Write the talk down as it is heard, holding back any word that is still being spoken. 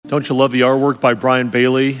Don't you love the artwork by Brian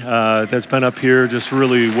Bailey that's been up here? Just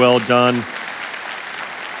really well done.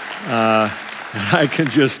 I can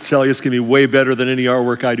just tell you it's going to be way better than any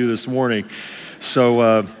artwork I do this morning.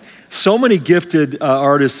 So many gifted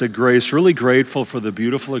artists at Grace. Really grateful for the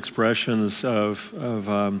beautiful expressions of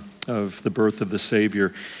the birth of the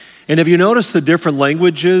Savior. And have you noticed the different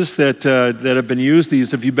languages that have been used?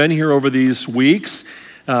 Have you been here over these weeks?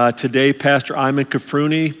 Today, Pastor Ayman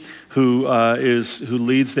Kafrouni, who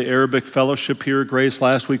leads the Arabic fellowship here at Grace.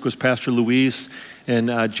 Last week was Pastor Luis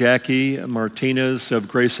and Jackie Martinez of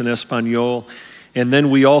Grace en Espanol. And then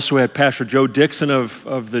we also had Pastor Joe Dixon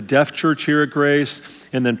of the Deaf Church here at Grace,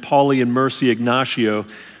 and then Paulie and Mercy Ignacio,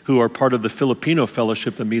 who are part of the Filipino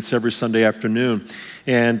fellowship that meets every Sunday afternoon.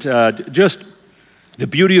 And just the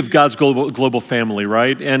beauty of God's global family,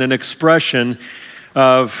 right? And an expression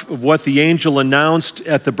of what the angel announced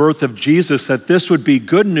at the birth of Jesus, that this would be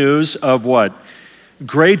good news of what?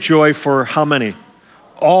 Great joy for how many?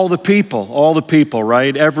 All the people,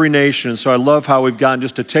 right? Every nation. So I love how we've gotten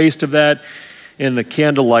just a taste of that in the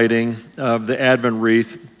candle lighting of the Advent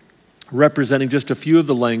wreath, representing just a few of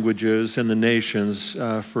the languages and the nations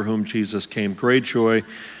for whom Jesus came. Great joy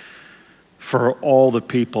for all the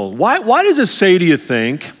people. Why does it say, do you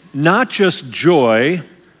think, not just joy,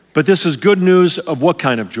 but this is good news of what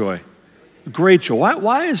kind of joy? Great joy.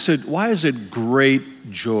 Why is it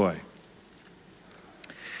great joy?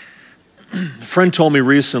 A friend told me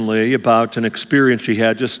recently about an experience she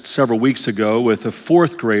had just several weeks ago with a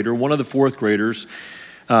fourth grader, one of the fourth graders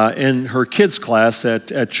in her kids' class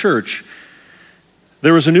at church.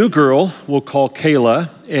 There was a new girl we'll call Kayla,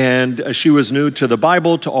 and she was new to the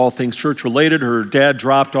Bible, to all things church-related. Her dad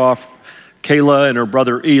dropped off Kayla and her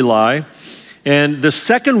brother Eli. And the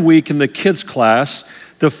second week in the kids' class,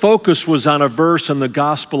 the focus was on a verse in the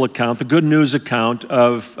gospel account, the good news account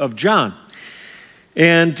of John.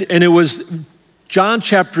 And it was John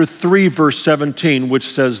chapter 3, verse 17, which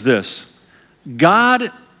says this: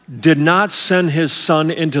 God did not send his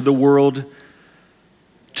Son into the world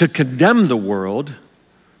to condemn the world,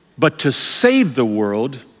 but to save the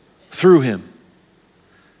world through him.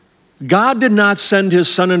 God did not send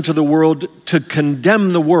his Son into the world to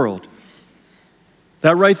condemn the world.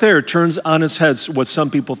 That right there turns on its head what some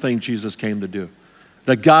people think Jesus came to do.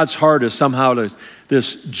 That God's heart is somehow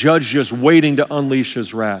this judge just waiting to unleash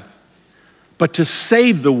his wrath. But to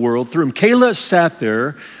save the world through him. Kayla sat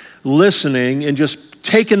there listening and just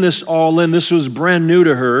taking this all in. This was brand new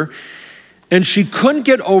to her. And she couldn't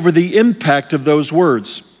get over the impact of those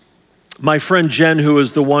words. My friend Jen, who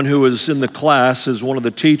is the one who was in the class as one of the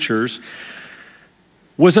teachers,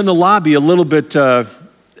 was in the lobby a little bit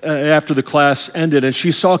after the class ended, and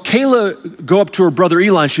she saw Kayla go up to her brother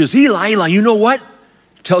Eli, and she goes, Eli, you know what?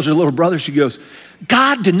 Tells her little brother, she goes,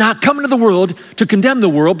 God did not come into the world to condemn the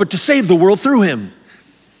world, but to save the world through him.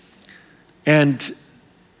 And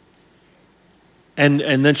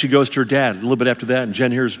then she goes to her dad a little bit after that, and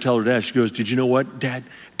Jen hears her tell her dad, she goes, did you know what, Dad?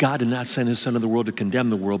 God did not send his Son into the world to condemn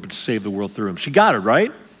the world, but to save the world through him. She got it,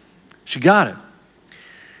 right? She got it.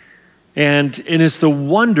 And it's the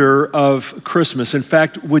wonder of Christmas. In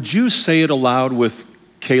fact, would you say it aloud with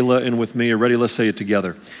Kayla and with me? Are you ready? Let's say it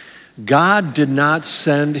together. God did not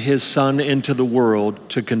send his Son into the world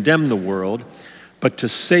to condemn the world, but to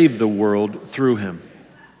save the world through him.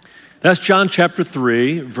 That's John chapter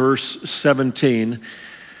 3, verse 17.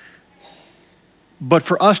 But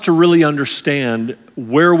for us to really understand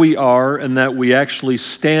where we are and that we actually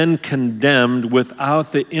stand condemned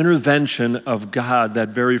without the intervention of God that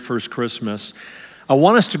very first Christmas, I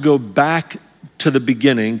want us to go back to the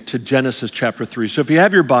beginning, to Genesis chapter 3. So if you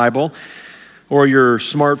have your Bible or your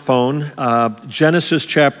smartphone, Genesis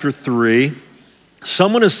chapter 3,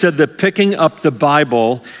 someone has said that picking up the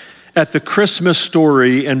Bible at the Christmas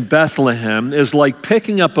story in Bethlehem is like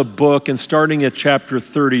picking up a book and starting at chapter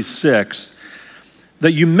 36.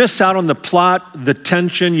 That you miss out on the plot, the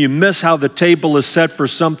tension, you miss how the table is set for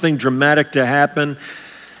something dramatic to happen.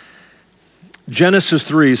 Genesis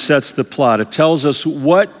 3 sets the plot. It tells us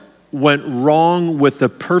what went wrong with the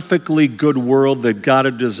perfectly good world that God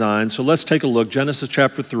had designed. So let's take a look. Genesis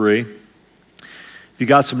chapter 3. If you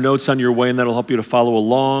got some notes on your way, and that'll help you to follow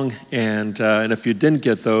along. And if you didn't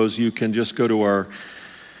get those, you can just go to our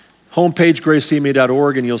homepage,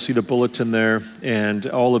 graceme.org, and you'll see the bulletin there, and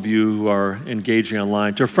all of you who are engaging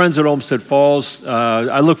online. To our friends at Olmsted Falls,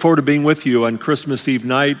 I look forward to being with you on Christmas Eve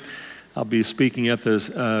night. I'll be speaking at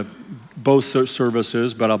both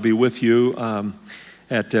services, but I'll be with you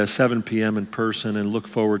at 7 p.m. in person, and look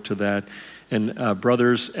forward to that. And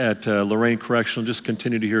brothers at Lorraine Correctional, just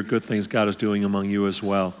continue to hear good things God is doing among you as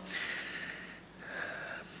well.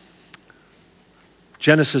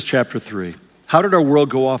 Genesis chapter 3. How did our world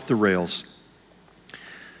go off the rails?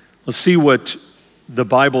 Let's see what the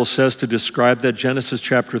Bible says to describe that. Genesis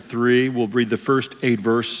chapter 3, we'll read the first 8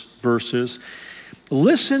 verses.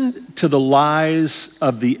 Listen to the lies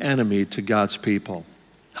of the enemy to God's people,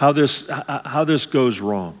 how this goes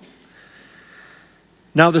wrong.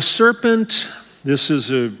 Now the serpent, this is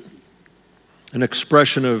an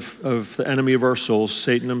expression of the enemy of our souls,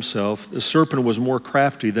 Satan himself. The serpent was more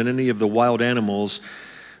crafty than any of the wild animals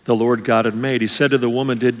the Lord God had made. He said to the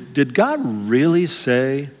woman, did God really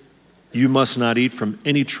say you must not eat from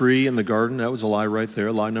any tree in the garden? That was a lie right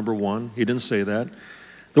there, lie number 1. He didn't say that.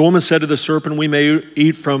 The woman said to the serpent, we may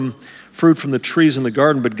eat from fruit from the trees in the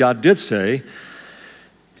garden, but God did say,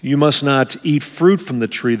 you must not eat fruit from the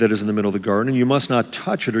tree that is in the middle of the garden, and you must not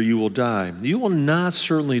touch it or you will die. You will not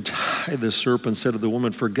certainly die, the serpent said to the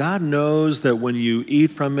woman, for God knows that when you eat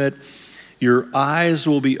from it, your eyes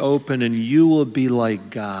will be open and you will be like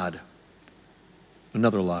God.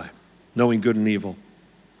 Another lie, knowing good and evil.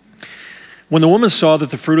 When the woman saw that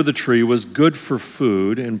the fruit of the tree was good for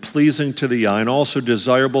food and pleasing to the eye and also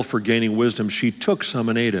desirable for gaining wisdom, she took some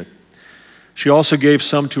and ate it. She also gave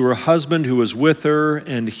some to her husband who was with her,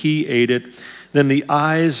 and he ate it. Then the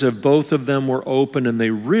eyes of both of them were opened, and they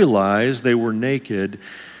realized they were naked.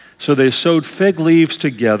 So they sewed fig leaves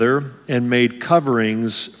together and made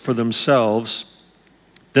coverings for themselves.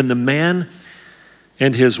 Then the man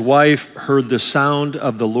and his wife heard the sound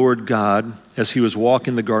of the Lord God as he was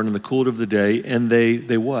walking in the garden in the cool of the day, and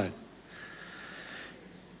they what?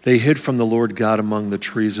 They hid from the Lord God among the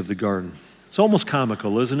trees of the garden. It's almost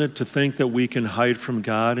comical, isn't it, to think that we can hide from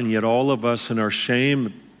God, and yet all of us in our shame,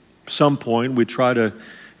 at some point, we try to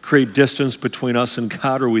create distance between us and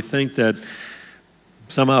God, or we think that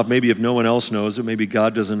somehow, maybe if no one else knows it, maybe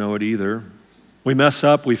God doesn't know it either. We mess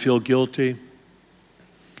up, we feel guilty,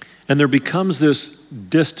 and there becomes this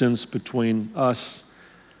distance between us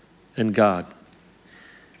and God.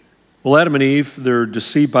 Well, Adam and Eve, they're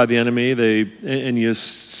deceived by the enemy, and you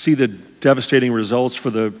see the devastating results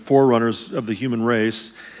for the forerunners of the human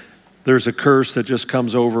race. There's a curse that just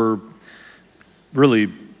comes over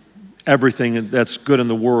really everything that's good in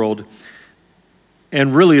the world.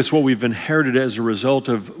 And really it's what we've inherited as a result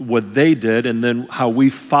of what they did and then how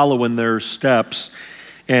we follow in their steps.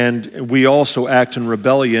 And we also act in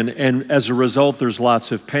rebellion. And as a result, there's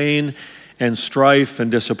lots of pain and strife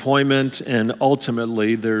and disappointment, and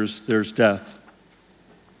ultimately there's death.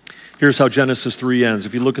 Here's how Genesis 3 ends.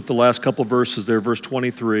 If you look at the last couple verses there, verse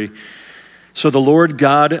 23. So the Lord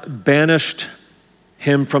God banished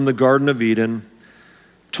him from the Garden of Eden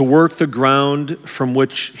to work the ground from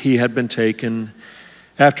which he had been taken.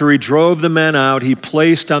 After he drove the man out, he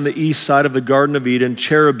placed on the east side of the Garden of Eden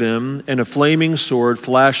cherubim and a flaming sword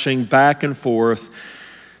flashing back and forth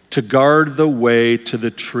to guard the way to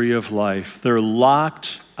the tree of life. They're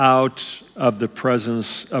locked out of the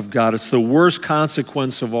presence of God. It's the worst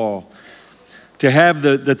consequence of all. To have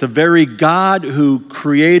that the very God who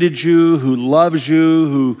created you, who loves you,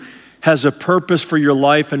 who has a purpose for your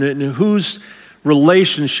life, and in whose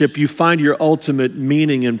relationship you find your ultimate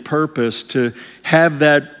meaning and purpose, to have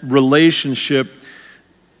that relationship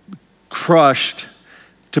crushed,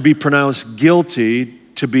 to be pronounced guilty,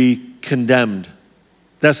 to be condemned.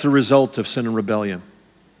 That's the result of sin and rebellion.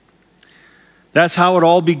 That's how it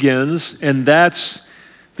all begins, and that's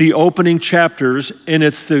the opening chapters, and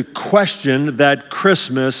it's the question that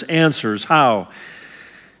Christmas answers. How?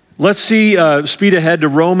 Let's speed ahead to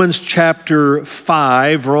Romans chapter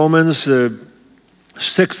 5, Romans, the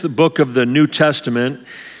 6th book of the New Testament,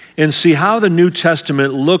 and see how the New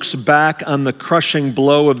Testament looks back on the crushing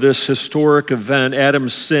blow of this historic event,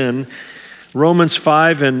 Adam's sin. Romans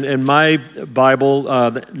 5 in my Bible,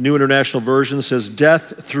 the New International Version, says,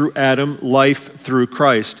 death through Adam, life through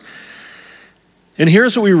Christ. And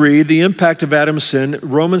here's what we read, the impact of Adam's sin.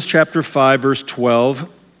 Romans chapter 5, verse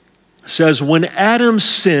 12 says, when Adam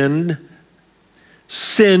sinned,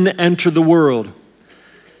 sin entered the world.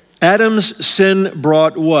 Adam's sin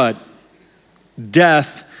brought what?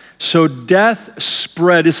 Death. So death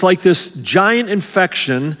spread. It's like this giant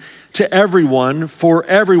infection to everyone for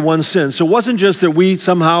everyone's sin. So it wasn't just that we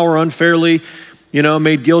somehow are unfairly,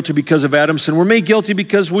 made guilty because of Adam's sin. We're made guilty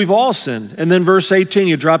because we've all sinned. And then verse 18,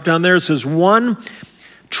 you drop down there, it says, one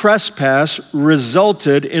trespass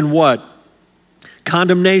resulted in what?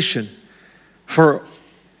 Condemnation for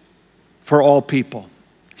all people.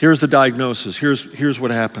 Here's the diagnosis. Here's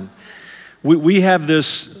what happened. We have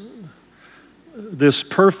this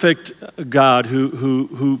perfect God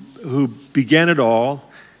who began it all,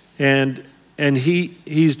 and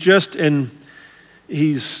he's just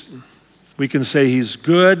we can say he's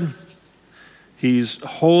good, He's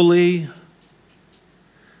holy.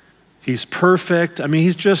 He's perfect. I mean,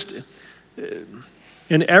 he's just,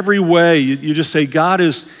 in every way, you just say, God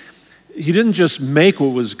is, he didn't just make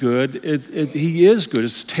what was good. He is good.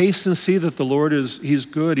 It's taste and see that the Lord he's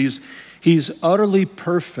good. He's utterly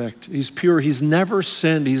perfect. He's pure. He's never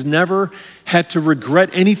sinned. He's never had to regret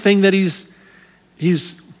anything that he's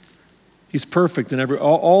perfect in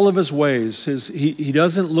all of his ways. He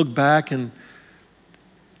doesn't look back and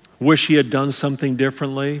wish he had done something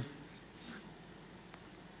differently.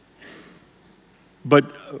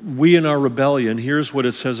 But we in our rebellion, here's what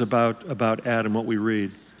it says about Adam, what we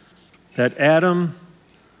read. That Adam,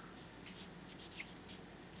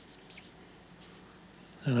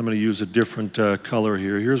 and I'm going to use a different color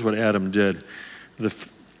here. Here's what Adam did.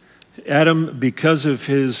 Adam, because of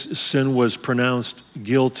his sin, was pronounced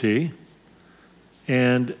guilty.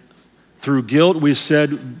 And through guilt, we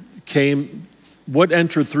said, came, what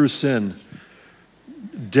entered through sin?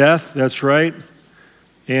 Death, that's right.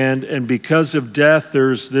 And because of death,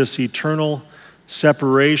 there's this eternal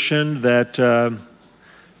separation that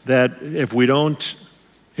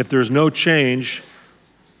if there's no change,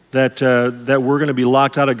 that we're going to be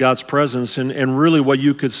locked out of God's presence. And really what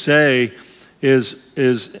you could say is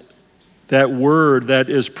that word that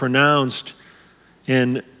is pronounced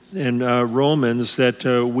in Romans,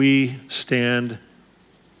 that we stand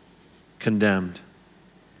condemned.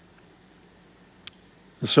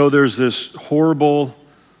 And so there's this horrible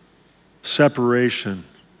separation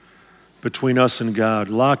between us and God,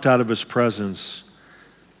 locked out of his presence.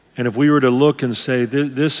 And if we were to look and say,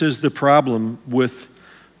 this is the problem with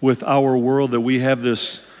our world, that we have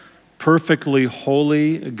this perfectly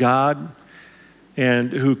holy God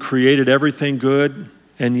and who created everything good,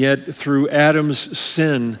 and yet through Adam's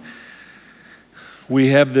sin, we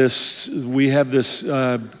have this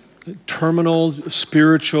terminal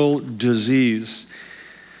spiritual disease.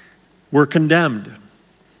 We're condemned.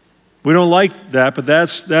 We don't like that, but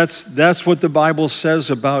that's what the Bible says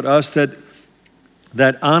about us, that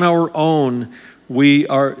on our own we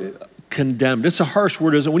are condemned. It's a harsh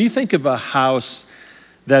word, isn't it? When you think of a house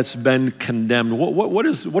that's been condemned, what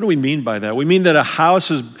do we mean by that? We mean that a house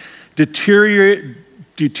is deteriorated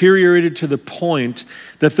to the point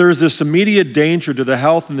that there's this immediate danger to the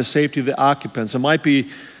health and the safety of the occupants. It might be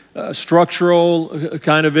structural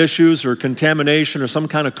kind of issues or contamination or some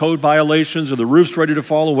kind of code violations or the roof's ready to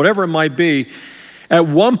fall or whatever it might be. At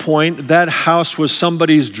one point, that house was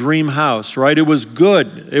somebody's dream house, right? It was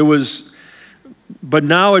good. But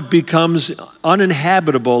now it becomes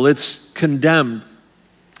uninhabitable. It's condemned.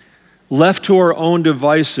 Left to our own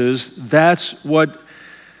devices, that's what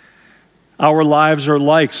our lives are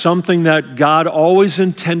like. Something that God always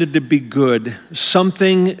intended to be good.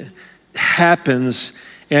 Something happens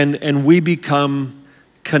and we become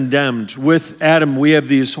condemned. With Adam, we have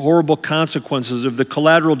these horrible consequences of the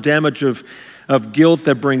collateral damage of guilt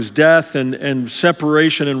that brings death and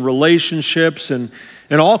separation in relationships and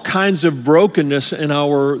all kinds of brokenness in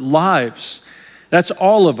our lives. That's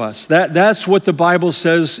all of us. That's what the Bible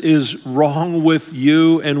says is wrong with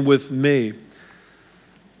you and with me.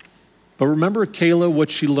 But remember Kayla, what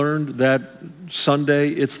she learned that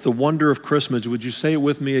Sunday? It's the wonder of Christmas. Would you say it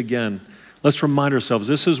with me again? Let's remind ourselves,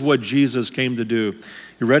 this is what Jesus came to do.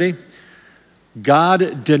 You ready?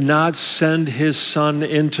 God did not send his Son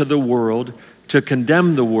into the world to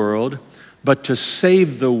condemn the world, but to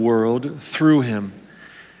save the world through him.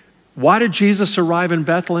 Why did Jesus arrive in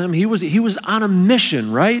Bethlehem? He was on a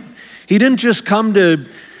mission, right? He didn't just come to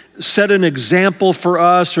set an example for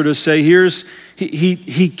us or to say,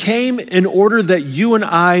 he came in order that you and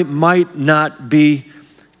I might not be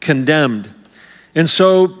condemned. And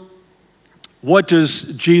so, what does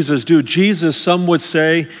Jesus do? Jesus, some would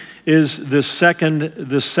say, is the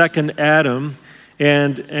second Adam,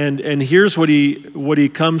 and here's what he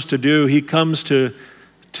comes to do. He comes to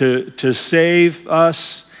save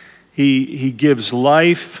us. He gives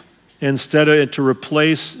life instead of to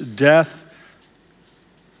replace death.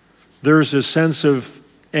 There's a sense of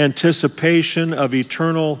anticipation of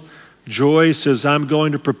eternal joy. He says, I'm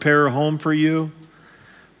going to prepare a home for you.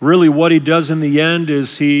 Really, what he does in the end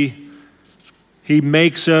is he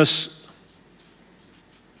makes us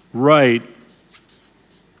right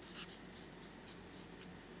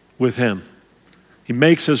with him. He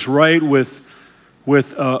makes us right with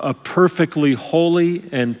a perfectly holy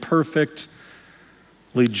and perfectly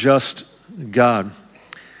just God.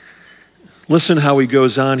 Listen how he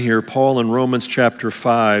goes on here, Paul in Romans chapter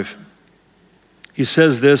 5. He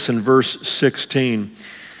says this in verse 16.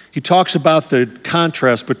 He talks about the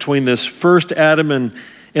contrast between this first Adam and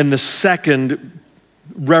the second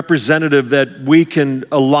representative that we can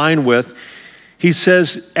align with. He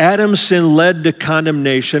says, Adam's sin led to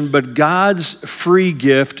condemnation, but God's free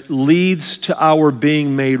gift leads to our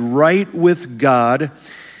being made right with God,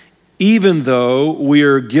 even though we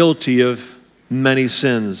are guilty of many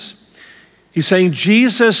sins. He's saying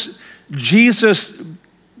Jesus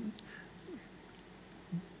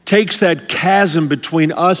takes that chasm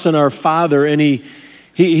between us and our Father, and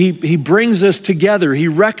he brings us together. He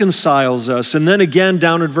reconciles us. And then again,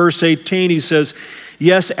 down in verse 18, he says,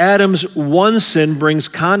 yes, Adam's one sin brings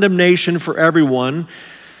condemnation for everyone,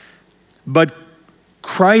 but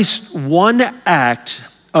Christ's one act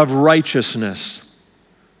of righteousness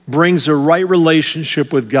brings a right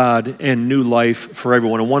relationship with God and new life for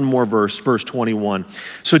everyone. And one more verse, verse 21.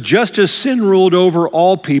 So just as sin ruled over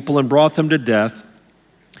all people and brought them to death,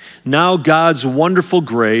 now God's wonderful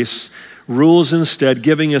grace rules instead,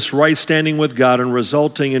 giving us right standing with God and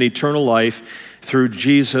resulting in eternal life through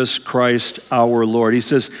Jesus Christ our Lord. He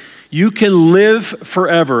says, you can live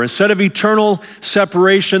forever. Instead of eternal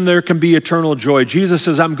separation, there can be eternal joy. Jesus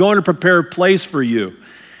says, I'm going to prepare a place for you.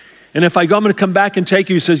 And if I go, I'm going to come back and take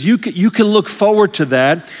you. He says, you can look forward to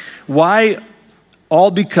that. Why?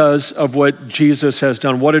 All because of what Jesus has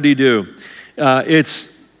done. What did he do?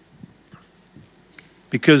 It's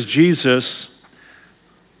because Jesus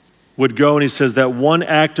would go, and he says that one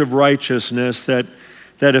act of righteousness, that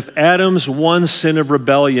if Adam's one sin of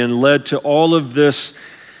rebellion led to all of this,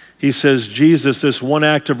 he says, Jesus, this one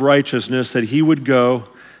act of righteousness, that he would go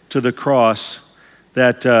to the cross,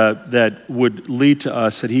 that would lead to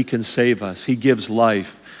us, that he can save us. He gives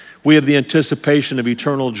life. We have the anticipation of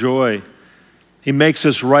eternal joy. He makes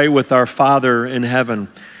us right with our Father in heaven.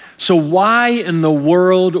 So why in the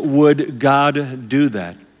world would God do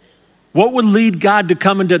that? What would lead God to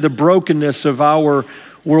come into the brokenness of our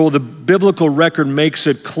world? The biblical record makes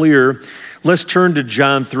it clear. Let's turn to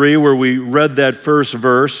John 3, where we read that first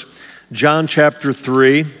verse. John chapter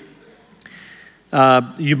 3.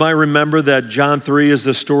 You might remember that John 3 is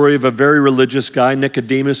the story of a very religious guy,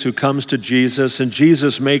 Nicodemus, who comes to Jesus, and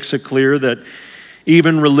Jesus makes it clear that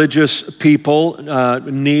even religious people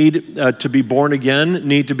need to be born again,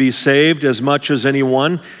 need to be saved as much as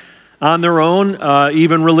anyone. On their own,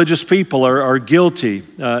 even religious people are guilty.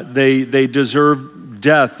 They deserve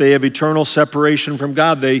death. They have eternal separation from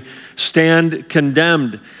God. They stand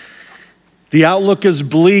condemned. The outlook is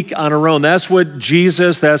bleak on our own. That's what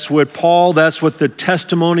Jesus, that's what Paul, that's what the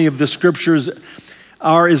testimony of the scriptures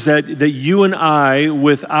are, is that you and I,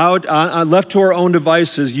 without left to our own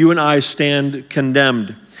devices, you and I stand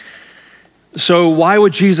condemned. So why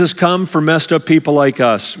would Jesus come for messed up people like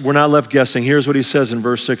us? We're not left guessing. Here's what he says in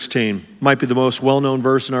verse 16. Might be the most well-known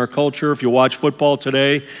verse in our culture. If you watch football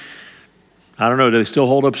today, I don't know, do they still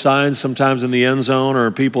hold up signs sometimes in the end zone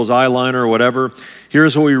or people's eyeliner or whatever?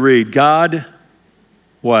 Here's what we read. God,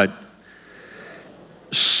 what?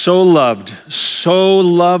 So loved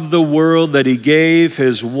the world that he gave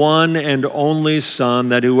his one and only Son,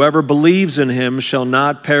 that whoever believes in him shall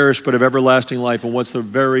not perish but have everlasting life. And what's the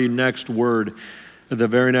very next word? The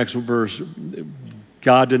very next verse.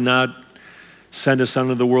 God did not send his Son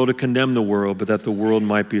into the world to condemn the world, but that the world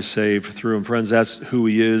might be saved through him. Friends, that's who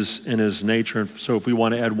he is in his nature. And so if we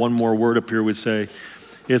want to add one more word up here, we'd say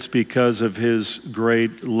it's because of his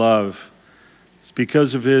great love. It's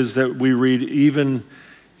because of his that we read even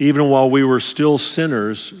while we were still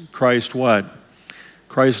sinners, Christ what?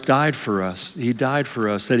 Christ died for us. He died for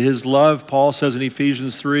us. That his love, Paul says in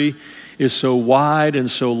Ephesians 3, is so wide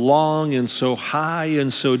and so long and so high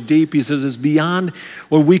and so deep. He says it's beyond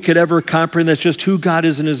what we could ever comprehend. That's just who God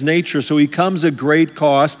is in his nature. So he comes at great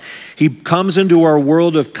cost. He comes into our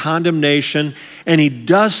world of condemnation, and he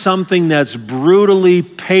does something that's brutally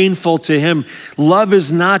painful to him. Love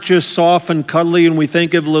is not just soft and cuddly, and we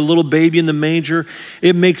think of a little baby in the manger.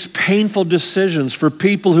 It makes painful decisions for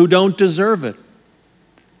people who don't deserve it.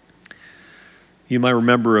 You might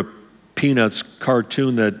remember a Peanuts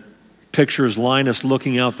cartoon that pictures Linus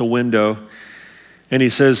looking out the window, and he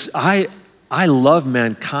says, I love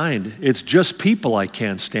mankind. It's just people I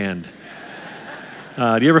can't stand.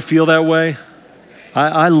 Do you ever feel that way?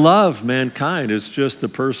 I love mankind. It's just the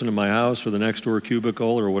person in my house or the next door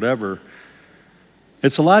cubicle or whatever.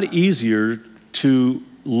 It's a lot easier to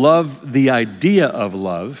love the idea of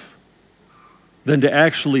love than to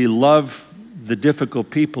actually love the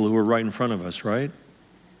difficult people who are right in front of us, right?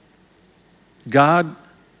 God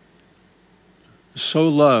so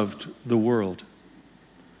loved the world.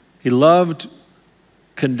 He loved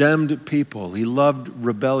condemned people. He loved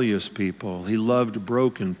rebellious people. He loved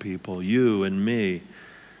broken people, you and me,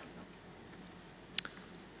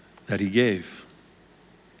 that he gave.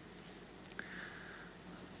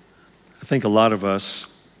 I think a lot of us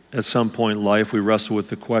at some point in life, we wrestle with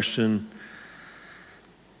the question,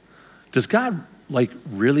 does God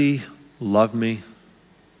really love me?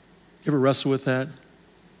 You ever wrestle with that?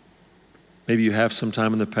 Maybe you have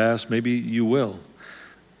sometime in the past. Maybe you will.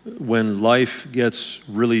 When life gets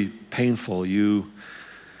really painful, you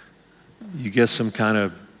get some kind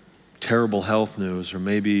of terrible health news, or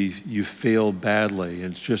maybe you fail badly,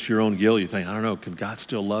 and it's just your own guilt. You think, I don't know, can God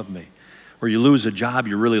still love me? Or you lose a job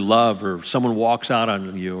you really love, or someone walks out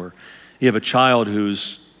on you, or you have a child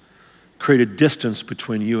who's created distance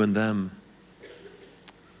between you and them.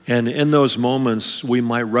 And in those moments, we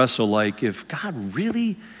might wrestle like, if God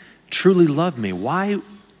really, truly loved me, why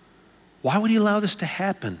would he allow this to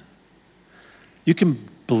happen? You can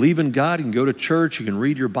believe in God, you can go to church, you can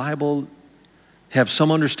read your Bible, have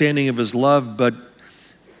some understanding of his love, but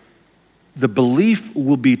the belief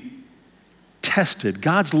will be tested.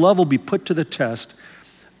 God's love will be put to the test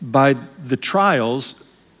by the trials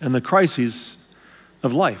and the crises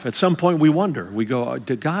of life. At some point we wonder, we go,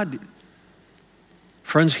 did God...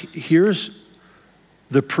 Friends, here's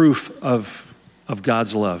the proof of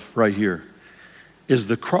God's love right here, is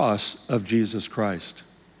the cross of Jesus Christ.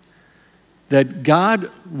 That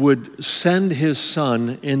God would send his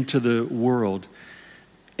Son into the world,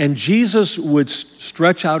 and Jesus would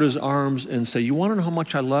stretch out his arms and say, you want to know how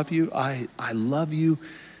much I love you? I love you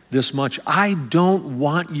this much. I don't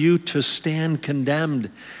want you to stand condemned.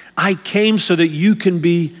 I came so that you can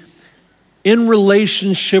be in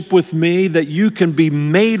relationship with me, that you can be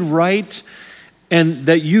made right, and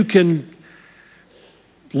that you can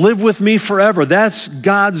live with me forever. That's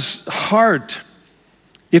God's heart.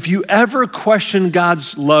 If you ever question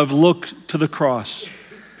God's love, look to the cross.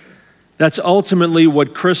 That's ultimately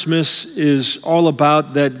what Christmas is all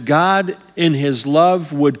about, that God in his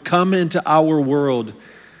love would come into our world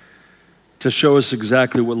to show us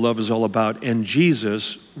exactly what love is all about, and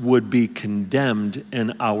Jesus would be condemned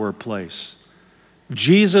in our place.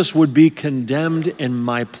 Jesus would be condemned in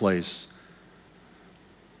my place.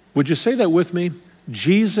 Would you say that with me?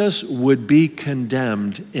 Jesus would be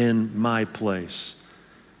condemned in my place.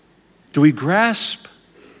 Do we grasp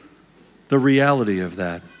the reality of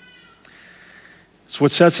that? It's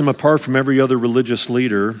what sets him apart from every other religious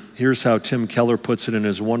leader. Here's how Tim Keller puts it in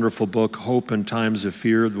his wonderful book, Hope in Times of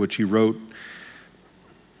Fear, which he wrote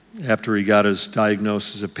after he got his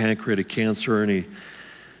diagnosis of pancreatic cancer, and he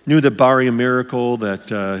knew that barring a miracle that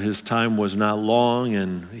his time was not long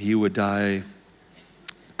and he would die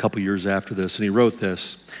a couple years after this. And he wrote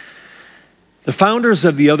this: the founders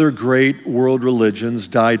of the other great world religions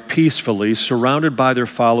died peacefully, surrounded by their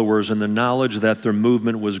followers in the knowledge that their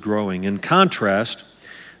movement was growing. In contrast,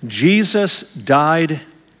 Jesus died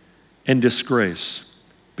in disgrace,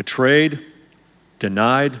 betrayed,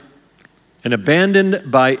 denied, and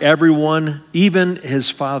abandoned by everyone, even his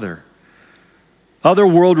Father. Other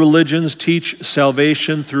world religions teach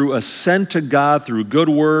salvation through ascent to God through good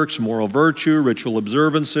works, moral virtue, ritual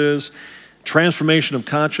observances, transformation of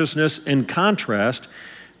consciousness. In contrast,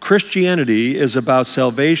 Christianity is about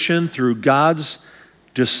salvation through God's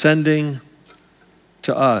descending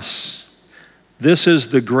to us. This is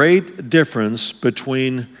the great difference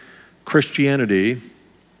between Christianity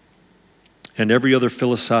and every other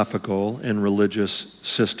philosophical and religious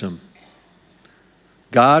system.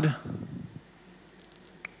 God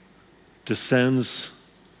descends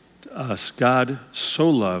to us. God so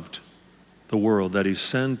loved the world that he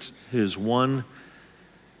sent his one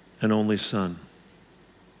and only Son.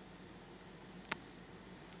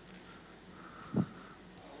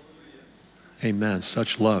 Amen.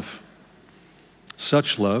 Such love.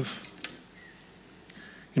 Such love.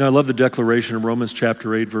 You know, I love the declaration in Romans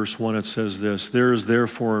chapter 8, verse 1. It says this: there is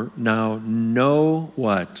therefore now no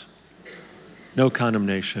what? No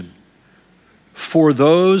condemnation for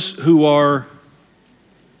those who are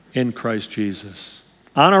in Christ Jesus.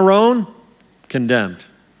 On our own, condemned.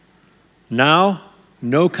 Now,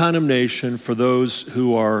 no condemnation for those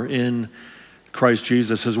who are in Christ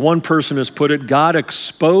Jesus. As one person has put it, God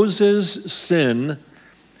exposes sin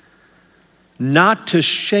not to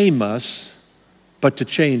shame us, but to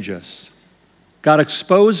change us. God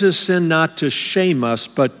exposes sin not to shame us,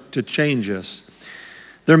 but to change us.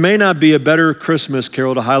 There may not be a better Christmas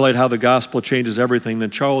carol to highlight how the gospel changes everything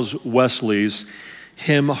than Charles Wesley's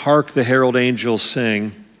hymn, Hark the Herald Angels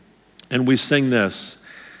Sing. And we sing this: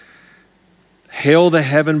 Hail the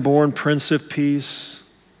heaven-born Prince of Peace.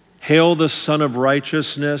 Hail the Son of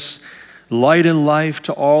Righteousness. Light and life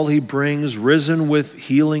to all he brings, risen with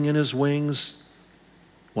healing in his wings.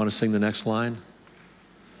 Want to sing the next line?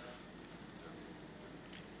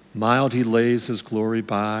 Mild he lays his glory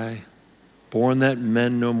by, born that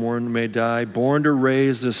men no more may die, born to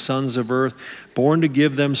raise the sons of earth, born to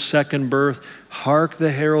give them second birth. Hark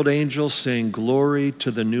the herald angels sing, glory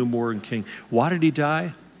to the newborn King. Why did he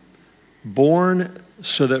die? Born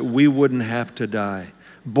so that we wouldn't have to die.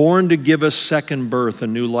 Born to give us second birth, a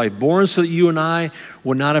new life. Born so that you and I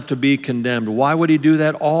would not have to be condemned. Why would he do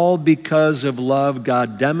that? All because of love.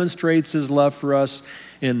 God demonstrates his love for us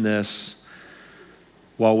in this.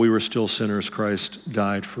 While we were still sinners, Christ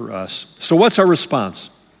died for us. So what's our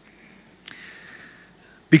response?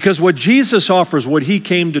 Because what Jesus offers, what he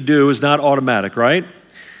came to do, is not automatic, right?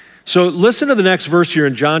 So listen to the next verse here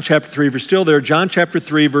in John chapter 3. If you're still there, John chapter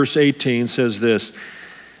 3, verse 18 says this: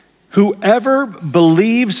 whoever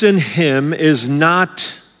believes in him is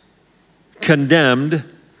not condemned,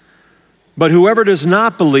 but whoever does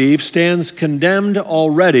not believe stands condemned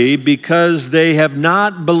already because they have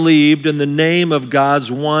not believed in the name of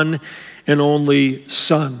God's one and only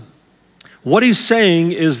Son. What he's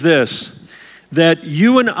saying is this, that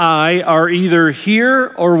you and I are either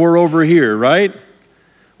here or we're over here, right?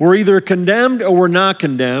 We're either condemned or we're not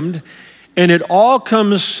condemned, and it all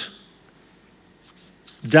comes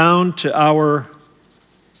down to our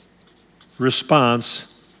response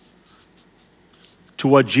to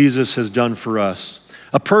what Jesus has done for us.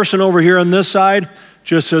 A person over here on this side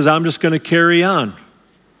just says, I'm just going to carry on.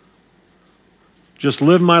 Just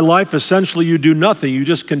live my life. Essentially, you do nothing. You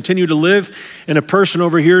just continue to live. And a person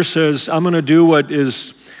over here says, I'm going to do what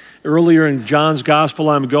is earlier in John's gospel.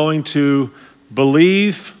 I'm going to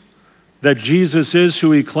believe that Jesus is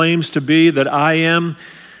who he claims to be, that I am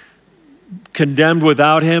condemned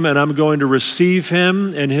without him, and I'm going to receive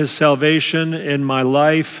him and his salvation in my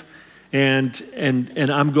life. And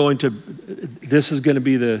I'm going to, this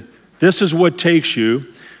is what takes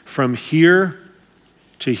you from here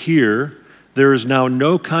to here. There is now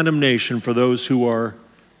no condemnation for those who are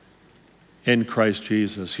in Christ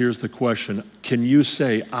Jesus. Here's the question. Can you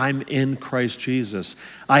say, I'm in Christ Jesus?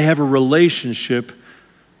 I have a relationship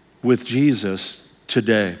with Jesus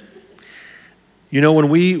today. You know, when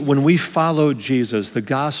we follow Jesus, the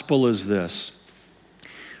gospel is this.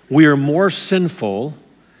 We are more sinful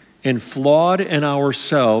and flawed in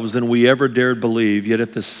ourselves than we ever dared believe, yet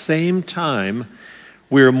at the same time,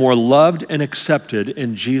 we are more loved and accepted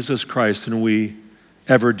in Jesus Christ than we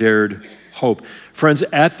ever dared hope. Friends,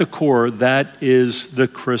 at the core, that is the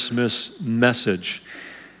Christmas message.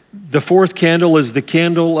 The fourth candle is the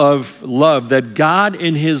candle of love, that God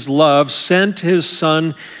in his love sent his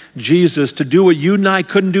son Jesus to do what you and I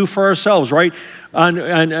couldn't do for ourselves, right?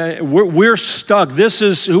 We're stuck. This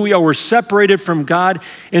is who we are. We're separated from God,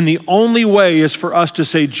 and the only way is for us to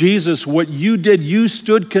say, Jesus, what you did, you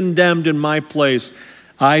stood condemned in my place.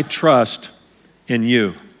 I trust in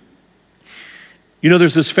you. You know,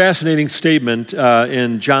 there's this fascinating statement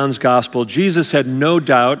in John's gospel. Jesus had no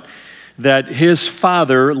doubt that his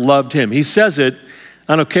Father loved him. He says it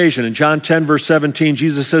on occasion. In John 10, verse 17,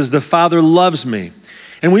 Jesus says, the Father loves me.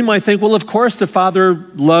 And we might think, well, of course the Father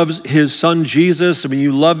loves his Son, Jesus. I mean,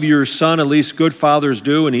 you love your Son, at least good fathers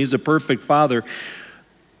do, and he's a perfect Father.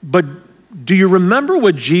 But do you remember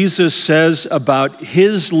what Jesus says about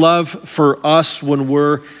his love for us when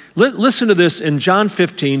listen to this. In John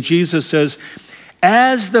 15, Jesus says,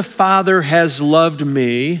 as the Father has loved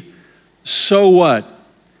me, so what?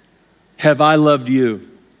 Have I loved you?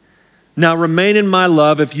 Now remain in my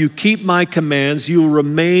love. If you keep my commands, you will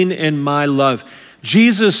remain in my love.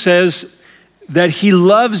 Jesus says that he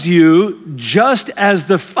loves you just as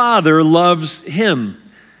the Father loves him.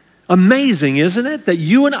 Amazing, isn't it? That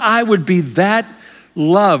you and I would be that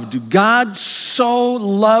loved. God so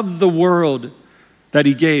loved the world that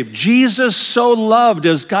he gave. Jesus so loved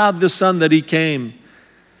as God the Son that he came.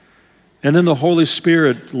 And then the Holy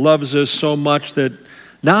Spirit loves us so much that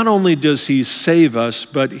not only does he save us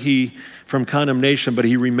from condemnation, but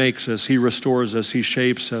he remakes us, he restores us, he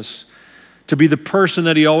shapes us to be the person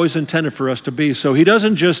that he always intended for us to be. So he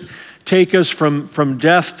doesn't just take us from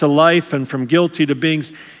death to life and from guilty to being.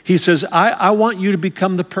 He says, I want you to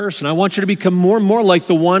become the person. I want you to become more and more like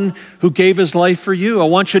the one who gave his life for you. I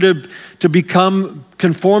want you to become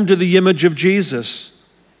conformed to the image of Jesus.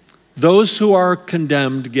 Those who are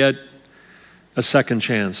condemned get a second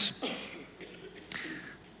chance.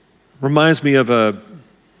 Reminds me of the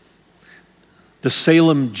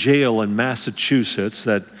Salem jail in Massachusetts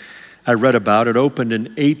that I read about. It opened in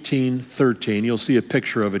 1813. You'll see a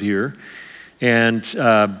picture of it here. And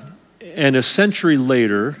a century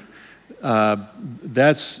later,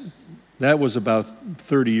 that was about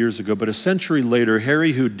 30 years ago, but a century later,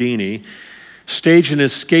 Harry Houdini staged an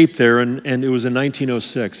escape there, and it was in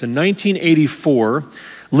 1906. In 1984,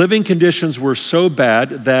 living conditions were so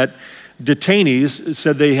bad that Detainees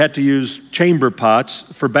said they had to use chamber pots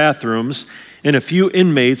for bathrooms, and a few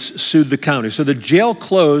inmates sued the county. So the jail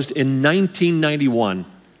closed in 1991,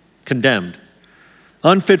 condemned,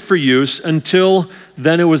 unfit for use. Until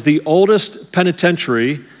then, it was the oldest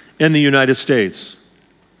penitentiary in the United States.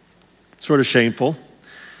 Sort of shameful.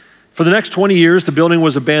 For the next 20 years, the building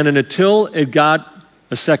was abandoned until it got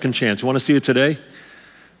a second chance. You want to see it today?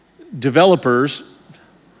 Developers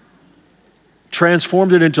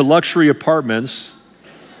transformed it into luxury apartments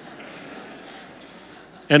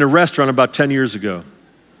and a restaurant about 10 years ago.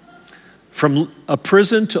 From a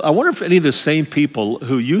prison to, I wonder if any of the same people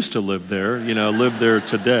who used to live there, live there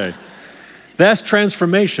today. That's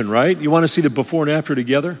transformation, right? You want to see the before and after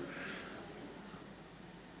together?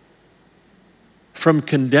 From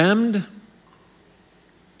condemned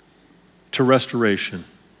to restoration.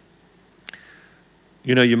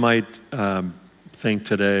 You might think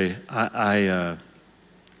today, I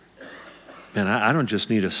don't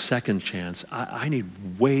just need a second chance. I need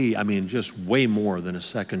just way more than a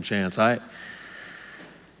second chance.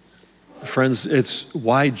 Friends, it's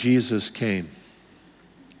why Jesus came.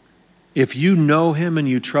 If you know him and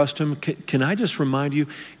you trust him, can I just remind you,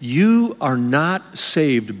 you are not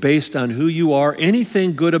saved based on who you are,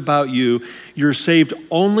 anything good about you. You're saved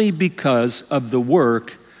only because of the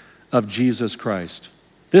work of Jesus Christ.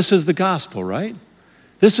 This is the gospel, right?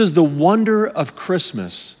 This is the wonder of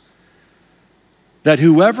Christmas, that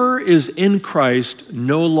whoever is in Christ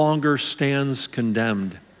no longer stands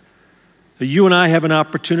condemned. You and I have an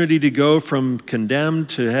opportunity to go from condemned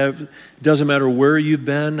to have, doesn't matter where you've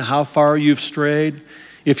been, how far you've strayed.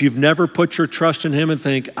 If you've never put your trust in him and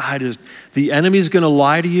think, the enemy's going to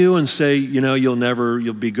lie to you and say,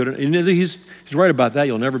 you'll be good. And he's right about that.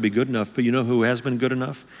 You'll never be good enough. But you know who has been good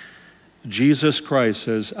enough? Jesus Christ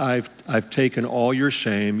says, I've taken all your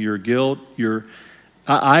shame, your guilt,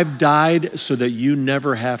 I've died so that you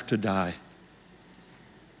never have to die.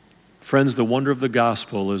 Friends, the wonder of the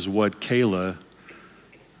gospel is what Kayla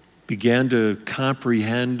began to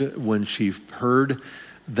comprehend when she heard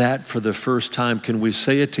that for the first time. Can we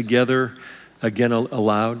say it together again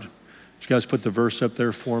aloud? Would you guys put the verse up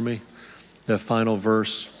there for me? That final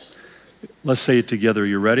verse. Let's say it together.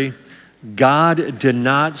 You ready? God did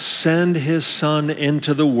not send his Son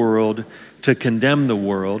into the world to condemn the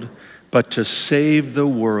world, but to save the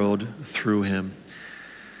world through him.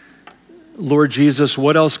 Lord Jesus,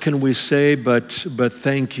 what else can we say but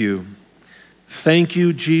thank you? Thank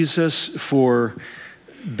you, Jesus, for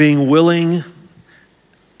being willing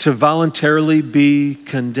to voluntarily be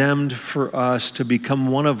condemned for us, to become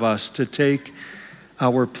one of us, to take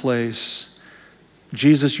our place.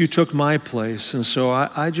 Jesus, you took my place, and so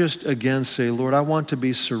I just again say, Lord, I want to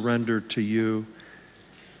be surrendered to you.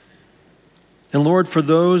 And Lord, for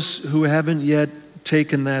those who haven't yet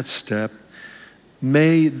taken that step,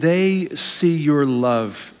 may they see your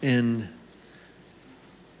love in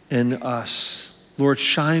us. Lord,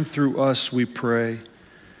 shine through us, we pray.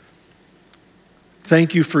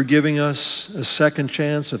 Thank you for giving us a second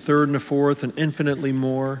chance, a third and a fourth, and infinitely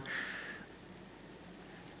more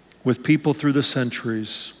with people through the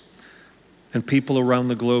centuries and people around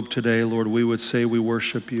the globe today. Lord, we would say we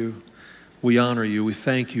worship you. We honor you. We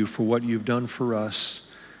thank you for what you've done for us.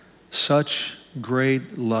 Such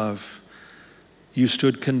great love. You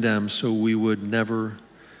stood condemned so we would never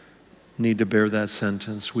need to bear that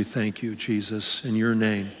sentence. We thank you, Jesus, in your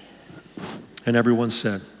name. And everyone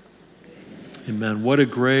said, amen. What a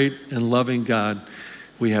great and loving God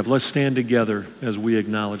we have. Let's stand together as we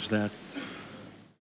acknowledge that.